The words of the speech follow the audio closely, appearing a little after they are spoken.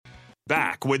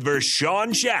Back with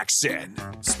Vershawn Jackson.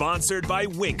 Sponsored by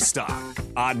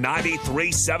Wingstop on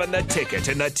 93.7 The Ticket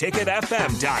and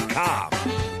theticketfm.com.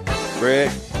 Greg,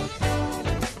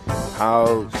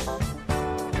 how's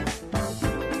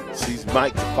she's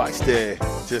Mike the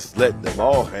Feisty, just letting them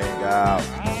all hang out.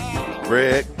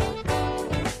 Greg,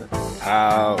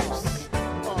 how's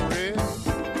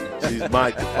she's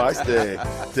Mike the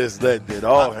Feisty, just letting it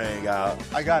all hang out.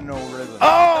 I got no rhythm.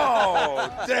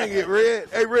 Oh, dang it, Red.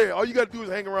 Hey, Red, all you got to do is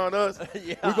hang around us.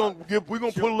 Yeah. We're gonna put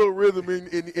a little rhythm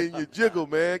in your jiggle,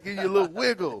 man. Give you a little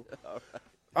wiggle.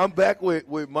 I'm back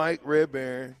with Mike Red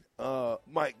Beran.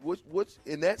 Mike, what's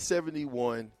in that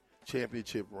 71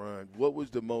 championship run, what was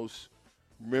the most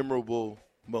memorable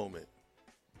moment?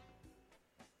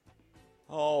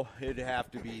 Oh, it'd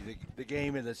have to be the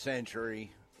game of the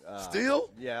century.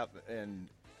 Still? Yeah, and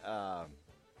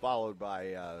followed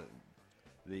by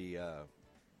the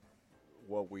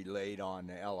what we laid on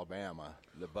Alabama,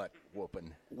 the butt whooping.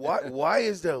 Why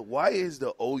is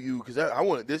the OU? Because I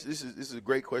want this is a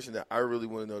great question that I really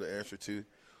want to know the answer to.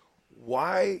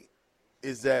 Why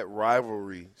is that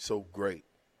rivalry so great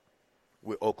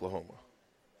with Oklahoma?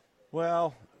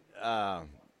 Well,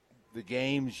 the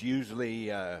games usually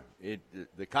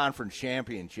the conference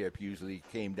championship usually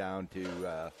came down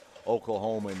to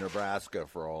Oklahoma and Nebraska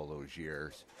for all those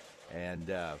years,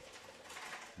 and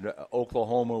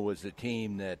Oklahoma was the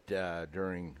team that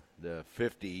during the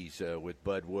 50s with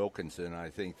Bud Wilkinson, I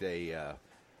think they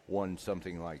won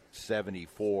something like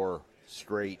 74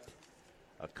 straight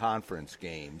conference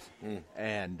games,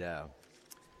 and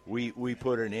we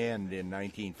put an end in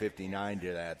 1959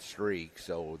 to that streak,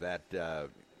 so that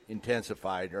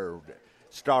intensified or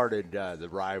started the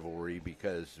rivalry,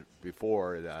 because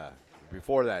before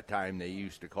that time they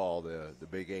used to call the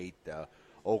Big Eight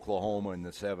Oklahoma and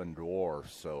the Seven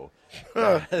Dwarfs. So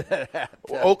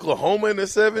Oklahoma and the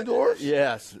Seven Dwarfs?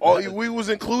 Yes. Oh, we was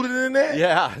included in that?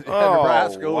 Yeah. Oh,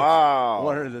 Nebraska wow. was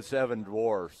one of the Seven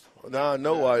Dwarfs. Now I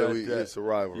know why it's a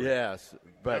rivalry. Yes.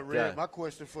 But Red, my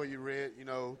question for you, Red,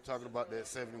 talking about that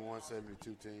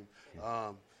 71-72 team,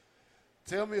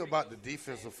 tell me about the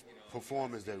defensive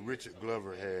performance that Richard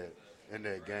Glover had in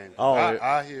that game. Oh,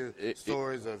 I hear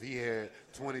stories of he had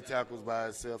 20 tackles by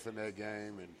himself in that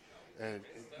game, and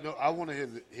I want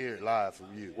to hear it live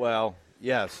from you. Well,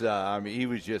 yes, he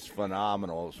was just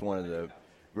phenomenal. It's one of the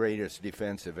greatest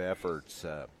defensive efforts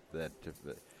that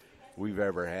we've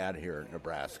ever had here at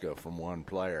Nebraska from one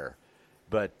player.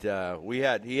 But he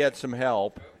had some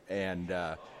help, and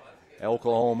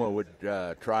Oklahoma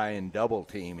would try and double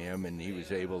team him, and he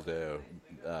was able to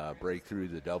break through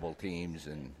the double teams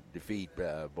and defeat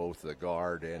both the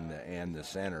guard and the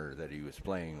center that he was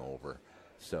playing over.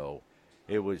 So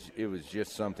it was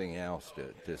just something else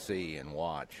to see and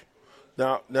watch.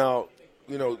 Now,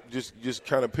 just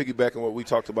kind of piggybacking on what we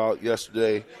talked about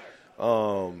yesterday.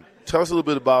 Tell us a little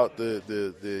bit about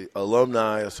the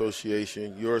Alumni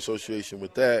Association, your association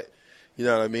with that. You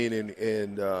know what I mean?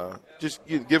 And just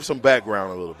give some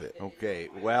background a little bit. Okay.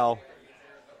 Well,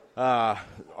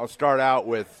 I'll start out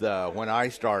with when I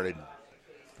started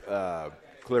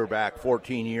clear back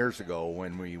 14 years ago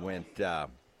when we went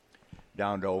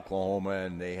down to Oklahoma,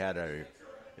 and they had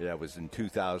that was in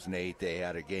 2008, they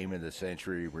had a Game of the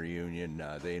Century reunion.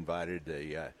 They invited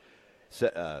the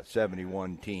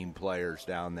 71 team players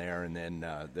down there, and then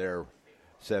their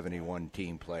 71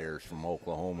 team players from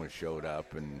Oklahoma showed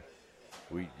up, and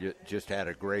we just had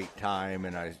a great time.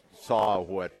 And I saw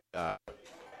what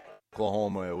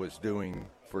Oklahoma was doing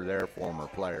for their former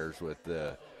players with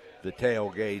the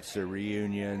tailgates, the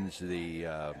reunions,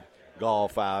 the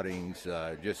golf outings.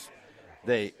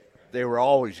 They were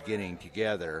always getting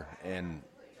together, and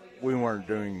we weren't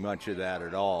doing much of that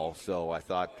at all. So I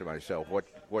thought to myself,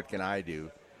 what can I do?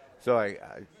 So I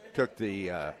took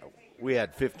we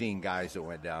had 15 guys that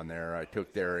went down there. I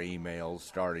took their emails,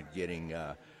 started getting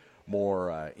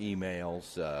more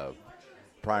emails,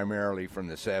 primarily from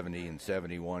the 70 and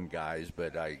 71 guys,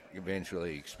 but I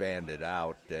eventually expanded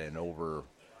out, and over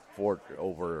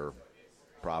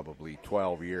probably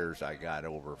 12 years, I got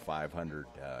over 500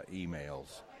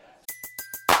 emails.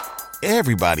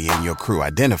 Everybody in your crew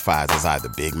identifies as either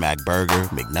Big Mac Burger,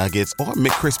 McNuggets, or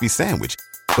McCrispy Sandwich.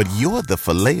 But you're the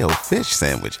Filet-O-Fish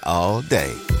Sandwich all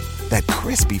day. That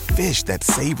crispy fish, that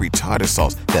savory tartar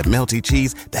sauce, that melty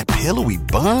cheese, that pillowy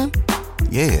bun.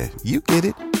 Yeah, you get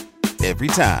it. Every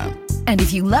time. And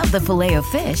if you love the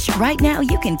Filet-O-Fish, right now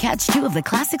you can catch two of the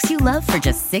classics you love for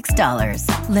just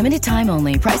 $6. Limited time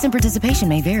only. Price and participation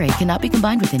may vary. Cannot be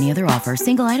combined with any other offer.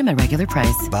 Single item at regular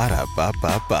price.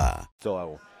 Ba-da-ba-ba-ba.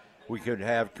 So we could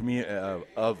have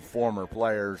of former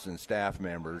players and staff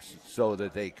members so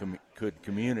that they could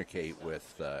communicate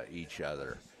with each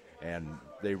other, and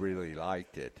they really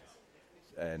liked it.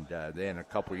 And then a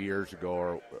couple of years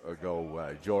ago,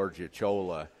 George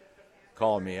Achola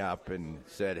called me up and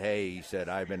said, "Hey," he said,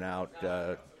 "I've been out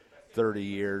 30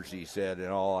 years," he said, "and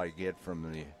all I get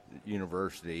from the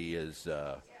university is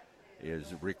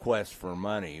requests for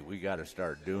money. We got to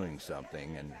start doing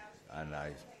something," and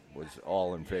I was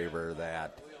all in favor of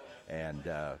that. And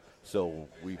so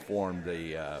we formed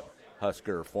the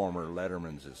Husker Former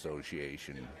Letterman's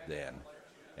Association then,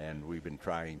 and we've been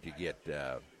trying to get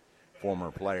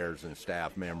former players and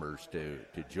staff members to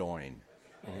join.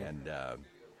 Mm-hmm. And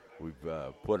we've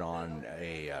put on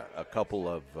a couple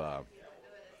of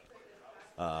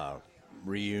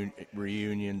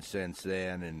reunions since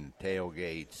then, and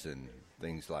tailgates and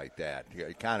things like that.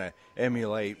 Kind of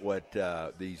emulate what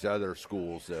these other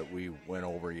schools that we went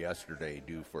over yesterday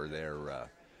do for their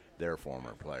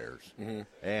former players. Mm-hmm.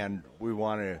 And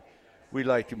we'd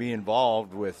like to be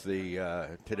involved with the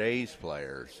today's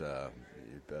players.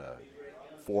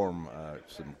 Form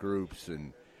some groups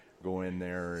and go in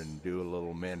there and do a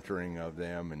little mentoring of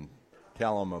them and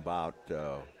tell them about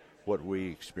what we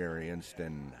experienced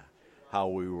and how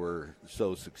we were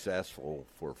so successful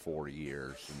for 40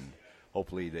 years, and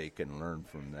hopefully they can learn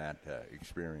from that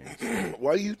experience.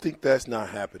 Why do you think that's not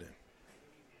happening?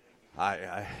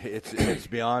 It's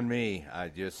beyond me. I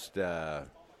just there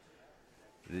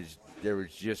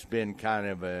was just been kind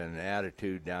of an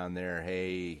attitude down there.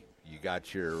 Hey, you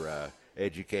got your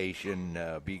education,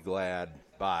 be glad,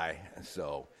 bye.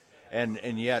 So, and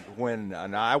yet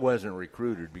and I wasn't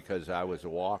recruited because I was a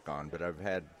walk-on, but I've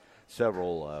had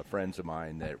several friends of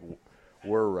mine that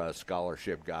were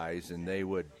scholarship guys, and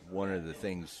one of the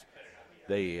things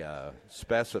they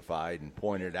specified and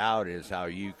pointed out is how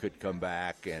you could come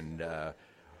back and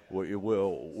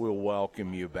we'll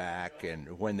welcome you back,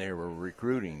 and when they were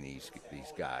recruiting these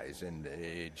guys, and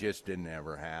it just didn't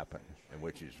ever happen,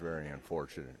 which is very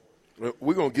unfortunate.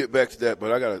 We're gonna get back to that,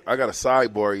 but I got to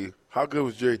sidebar you. How good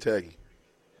was Jerry Taggy?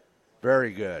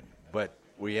 Very good, but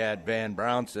we had Van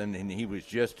Brownson, and he was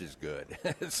just as good.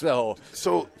 So,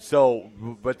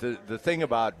 but the thing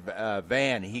about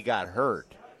Van, he got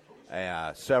hurt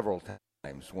several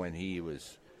times when he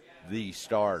was the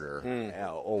starter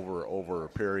over a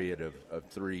period of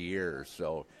 3 years.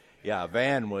 So, yeah,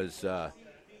 Van was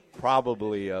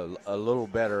probably a little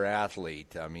better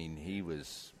athlete. I mean, he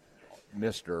was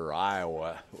Mr.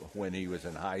 Iowa when he was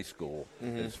in high school,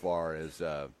 as far as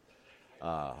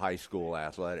high school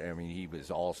athletic. I mean, he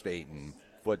was all-state in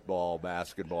football,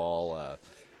 basketball.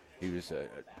 He was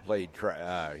he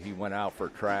went out for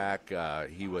track.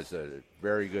 He was a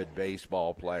very good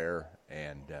baseball player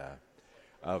and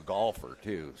a golfer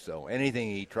too. So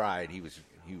anything he tried, he was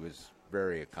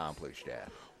very accomplished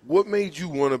at. What made you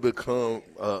want to become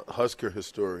a Husker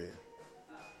historian?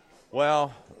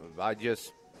 Well, like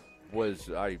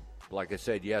I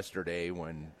said yesterday,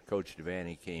 when Coach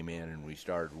Devaney came in and we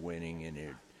started winning,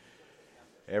 and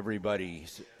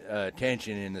everybody's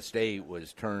attention in the state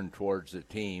was turned towards the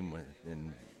team,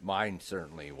 and mine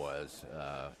certainly was,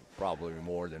 probably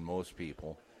more than most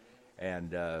people.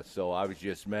 And so I was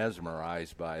just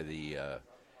mesmerized by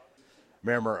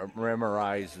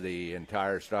memorize the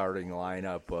entire starting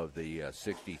lineup of the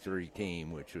 63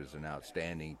 team, which was an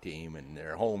outstanding team, and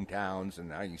their hometowns,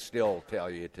 and I can still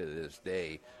tell you to this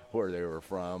day where they were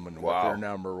from and what their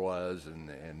number was,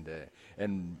 and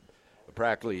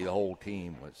practically the whole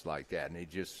team was like that, and it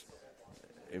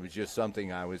was just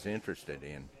something I was interested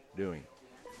in doing.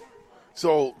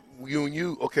 So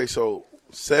so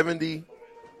 70,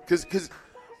 because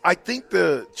I think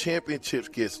the championships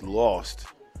gets lost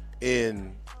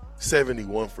in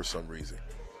 71 for some reason.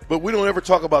 But we don't ever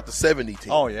talk about the 70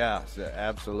 team. Oh, yeah,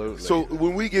 absolutely. So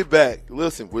when we get back,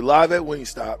 listen, we're live at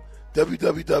Wingstop,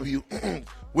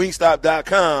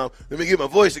 www.wingstop.com. Let me get my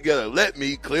voice together. Let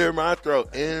me clear my throat.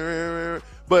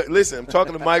 But listen, I'm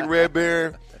talking to Mike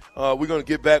Redberan. We're going to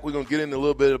get back. We're going to get into a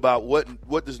little bit about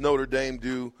what does Notre Dame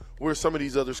do, what some of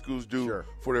these other schools do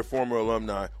for their former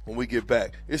alumni when we get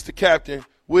back. It's the captain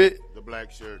with the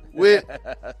black shirt. With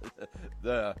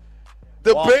the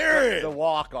Beran. The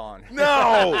walk-on.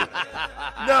 No.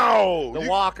 The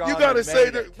walk-on. You got to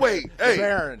say that. Wait. Hey.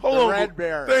 Beran. Hold on. Red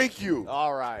Beran. Thank you.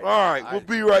 All right. We'll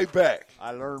be right back. I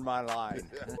learned my line.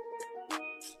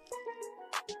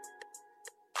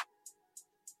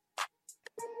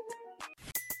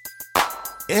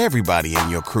 Everybody in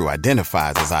your crew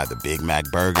identifies as either Big Mac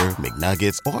Burger,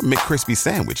 McNuggets, or McCrispy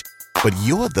Sandwich. But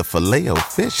you're the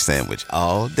Filet-O-Fish Sandwich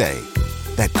all day.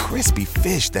 That crispy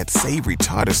fish, that savory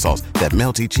tartar sauce, that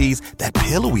melty cheese, that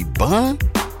pillowy bun.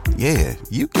 Yeah,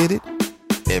 you get it.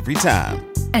 Every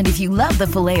time. And if you love the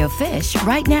Filet-O-Fish,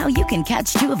 right now you can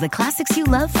catch 2 of the classics you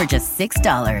love for just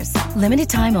 $6. Limited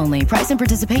time only. Price and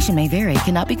participation may vary.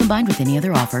 Cannot be combined with any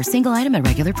other offer. Single item at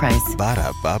regular price.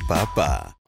 Ba-da-ba-ba-ba.